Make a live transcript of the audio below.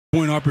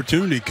Point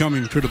opportunity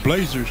coming to the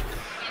Blazers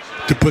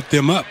to put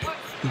them up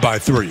by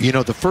 3. You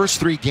know, the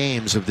first 3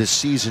 games of this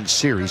season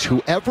series,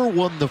 whoever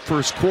won the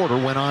first quarter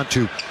went on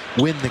to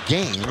win the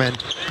game, and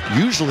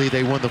usually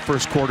they won the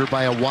first quarter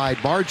by a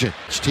wide margin.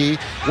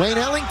 Wayne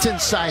Ellington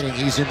sighting,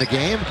 he's in the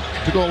game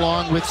to go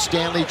along with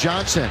Stanley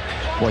Johnson.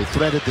 Boy,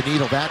 threaded the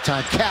needle that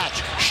time.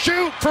 Catch,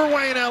 shoot for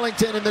Wayne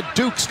Ellington, and the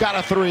Duke's got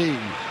a 3.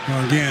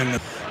 Again,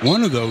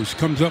 one of those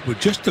comes up with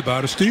just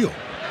about a steal.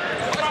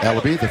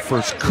 Ellaby, the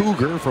first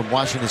Cougar from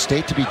Washington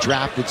State to be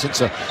drafted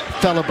since a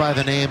fellow by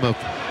the name of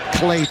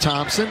Klay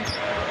Thompson.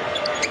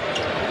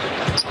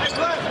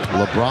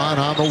 LeBron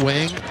on the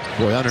wing.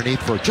 Boy,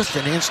 underneath for just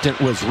an instant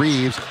was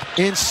Reeves.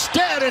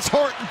 Instead, it's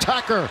Horton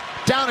Tucker.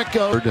 Down it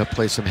goes. To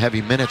play some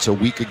heavy minutes a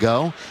week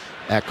ago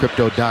at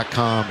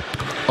Crypto.com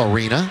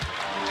Arena.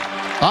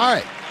 All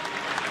right.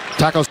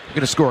 Tacos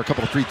going to score a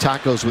couple of free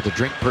tacos with a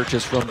drink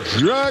purchase from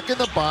Jack in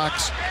the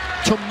Box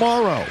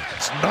tomorrow.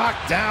 It's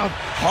knocked down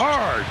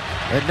hard.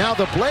 And now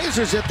the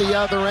Blazers at the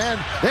other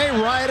end. They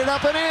ride it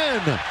up and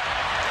in.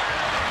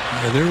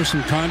 Yeah, there was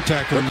some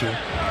contact on there.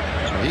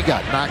 He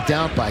got knocked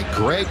down by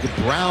Greg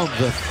Brown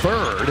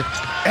III.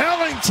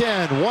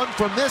 Ellington, one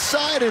from this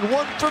side and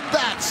one from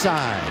that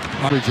side.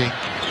 Averaging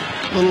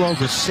a little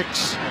over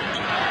 6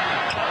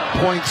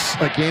 points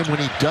a game when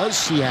he does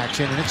see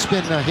action, and it's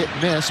been a hit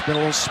and miss, been a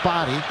little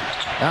spotty.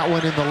 That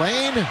one in the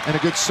lane, and a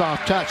good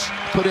soft touch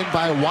put in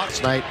by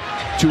Watts-Knight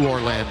to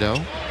Orlando.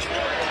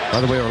 By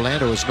the way,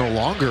 Orlando is no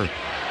longer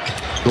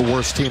the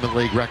worst team in the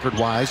league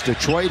record-wise.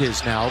 Detroit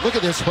is now. Look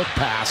at this hook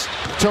pass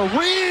to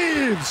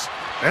Reeves,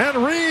 and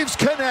Reeves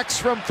connects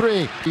from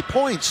 3. 3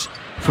 points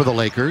for the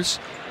Lakers.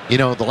 You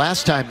know, the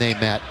last time they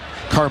met,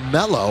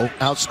 Carmelo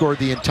outscored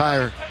the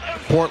entire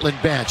Portland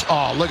bench.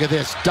 Oh, look at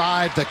this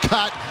dive, the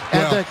cut,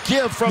 and the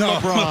give from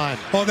LeBron.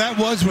 Oh, that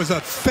was a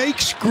fake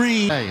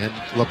screen. And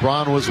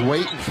LeBron was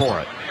waiting for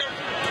it.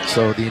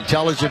 So the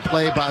intelligent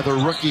play by the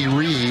rookie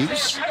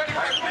Reeves.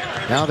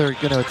 Now they're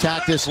going to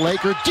attack this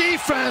Laker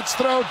defense.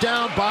 Throw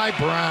down by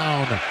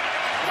Brown.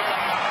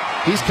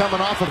 He's coming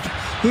off of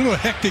a little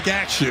hectic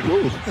action.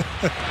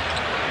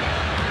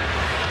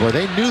 Well,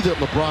 they knew that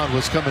LeBron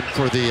was coming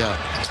for the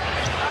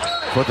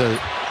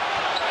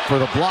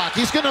block.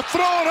 He's going to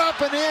throw it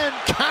up and in.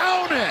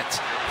 Count it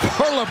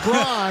for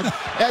LeBron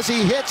as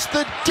he hits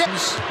the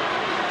dips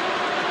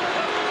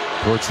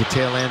towards the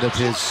tail end of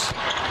his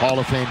Hall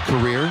of Fame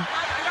career.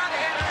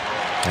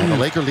 And the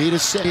Laker lead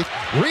is safe.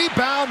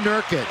 Rebound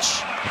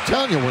Nurkic. I'm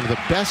telling you, one of the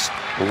best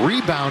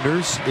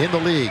rebounders in the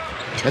league,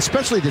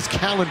 especially this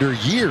calendar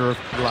year.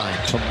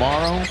 Line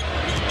tomorrow,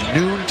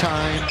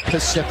 noontime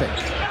Pacific.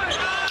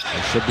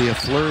 There should be a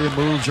flurry of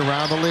moves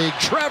around the league.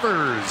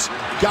 Trevor's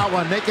got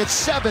one. Make it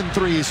 7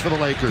 threes for the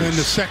Lakers. And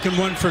the second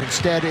one for...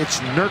 Instead, it's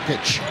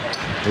Nurkic,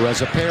 who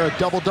has a pair of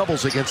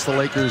double-doubles against the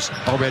Lakers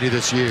already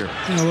this year.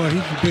 You know,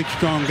 he's a big,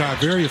 strong guy.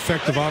 Very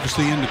effective,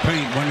 obviously, in the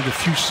paint. One of the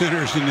few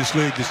centers in this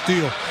league that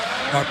still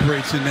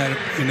operates in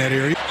that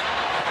area.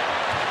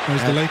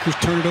 As the Lakers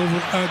turn it over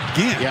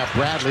again. Yeah,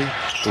 Bradley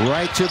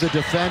right to the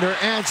defender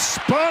and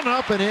spun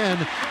up and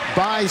in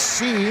by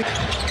Seed.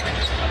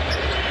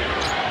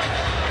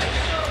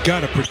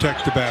 Got to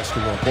protect the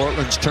basketball.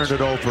 Portland's turned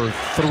it over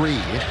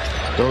 3.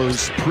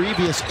 Those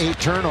previous 8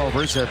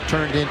 turnovers have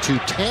turned into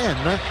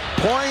 10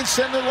 points,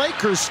 and the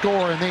Lakers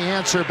score, and they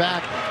answer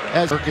back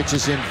as Nurkic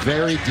is in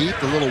very deep.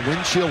 The little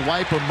windshield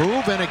wiper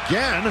move, and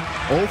again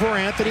over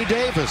Anthony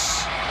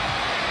Davis.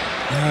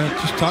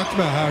 Just talked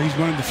about how he's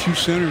one of the few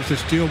centers that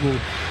still will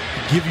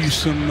give you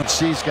some...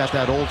 He's got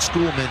that old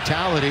school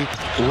mentality.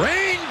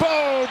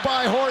 Rainbow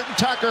by Horton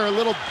Tucker. A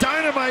little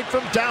dynamite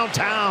from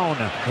downtown.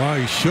 Wow,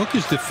 he shook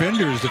his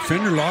defender. His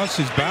defender lost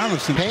his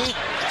balance. And paint.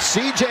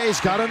 CJ's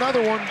got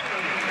another one.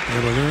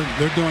 Yeah, well,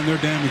 they're doing their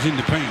damage in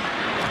the paint.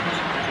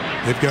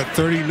 They've got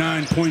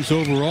 39 points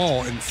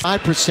overall. And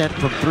 5%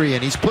 from 3,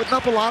 and he's putting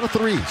up a lot of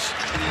threes.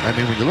 I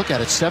mean, when you look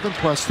at it, 7+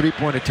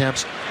 3-point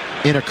attempts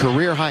in a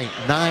career high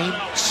 9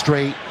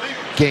 straight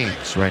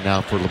games right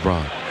now for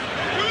LeBron.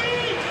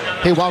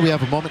 Hey, while we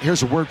have a moment,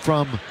 here's a word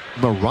from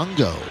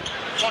Morongo.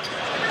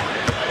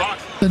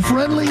 The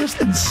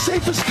friendliest and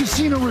safest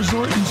casino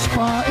resort and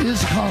spa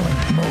is calling.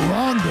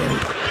 Morongo.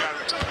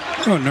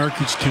 Well,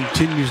 Nurkic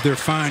continues their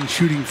fine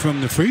shooting from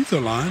the free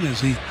throw line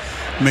as he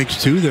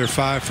makes 2. They're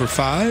 5 for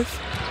 5.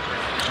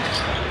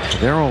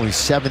 They're only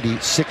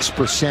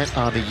 76%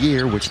 on the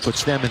year, which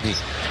puts them in the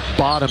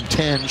bottom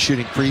 10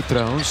 shooting free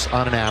throws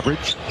on an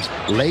average.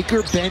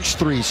 Laker bench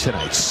 3s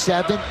tonight,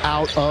 7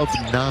 out of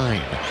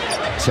 9.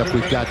 Except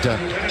we've got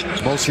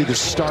mostly the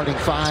starting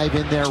 5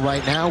 in there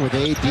right now with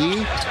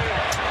AD.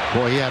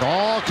 Boy, he had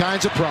all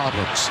kinds of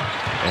problems.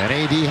 And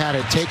AD had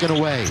it taken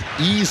away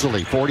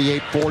easily,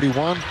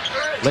 48-41.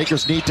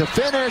 Lakers need to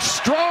finish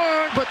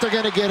strong, but they're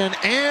going to get an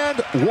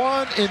and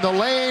 1 in the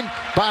lane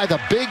by the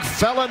big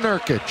fella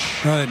Nurkic.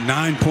 That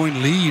 9-point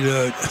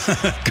lead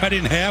cut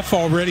in half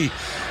already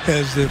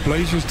as the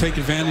Blazers take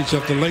advantage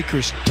of the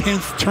Lakers'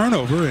 10th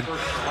turnover, and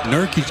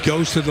Nurkic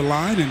goes to the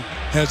line and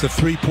has a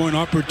 3-point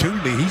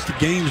opportunity. He's the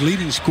game's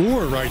leading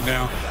scorer right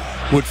now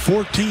with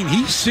 14.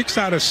 He's 6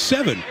 out of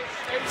 7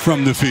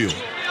 from the field.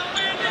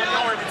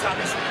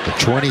 The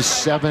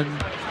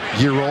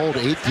 27-year-old,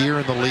 8th year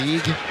in the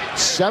league,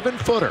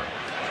 7-footer,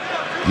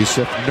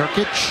 Jusuf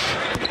Nurkic.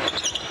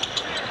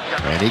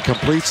 And he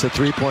completes the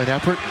three-point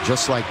effort.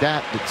 Just like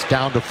that, it's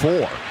down to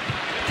 4.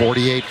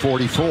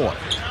 48-44.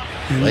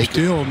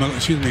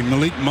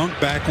 Malik Monk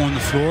back on the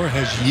floor,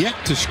 has yet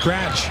to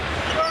scratch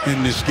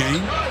in this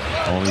game.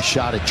 Only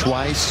shot it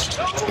twice.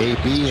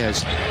 AB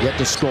has yet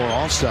to score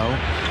also.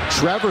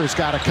 Trevor's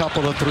got a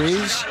couple of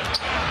threes.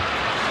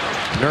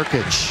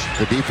 Nurkic,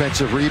 the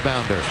defensive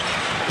rebounder.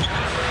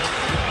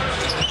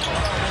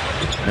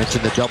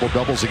 Mentioned the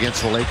double-doubles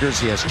against the Lakers.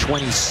 He has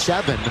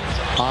 27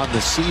 on the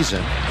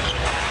season.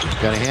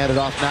 Going to hand it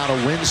off now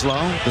to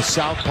Winslow, the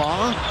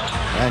southpaw.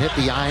 That hit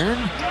the iron.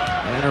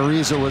 And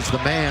Ariza was the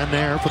man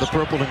there for the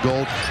purple and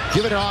gold.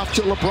 Giving it off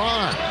to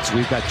LeBron. So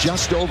we've got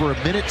just over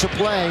a minute to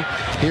play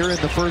here in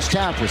the first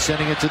half. We're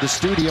sending it to the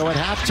studio at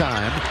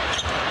halftime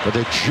for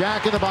the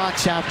Jack in the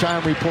Box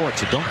halftime report.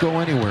 So don't go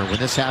anywhere when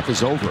this half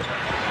is over.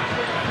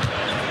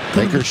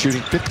 Lakers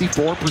shooting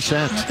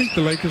 54%. I think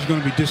the Lakers are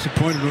going to be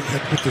disappointed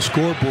with the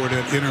scoreboard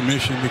at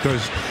intermission,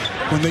 because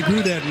when they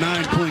grew that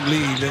 9-point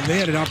lead, they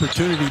had an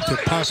opportunity to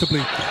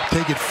possibly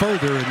take it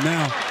further. And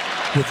now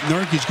with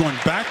Nurkic going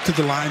back to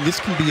the line, this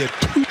can be a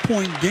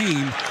 2-point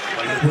game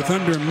with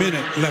under a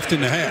minute left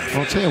in the half.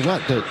 I'll tell you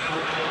what,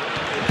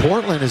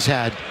 Portland has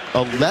had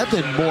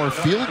 11 more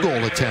field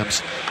goal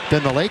attempts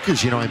than the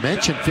Lakers. You know, I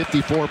mentioned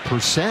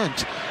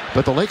 54%,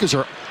 but the Lakers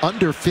are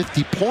under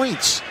 50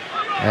 points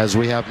as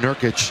we have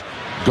Nurkic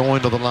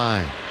going to the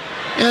line.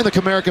 And the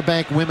Comerica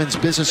Bank Women's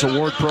Business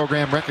Award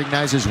Program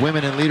recognizes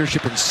women in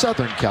leadership in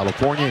Southern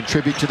California in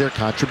tribute to their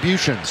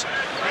contributions.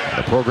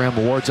 The program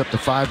awards up to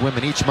 5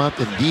 women each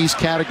month in these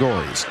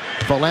categories: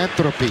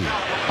 philanthropy,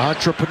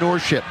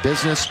 entrepreneurship,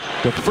 business,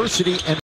 diversity, and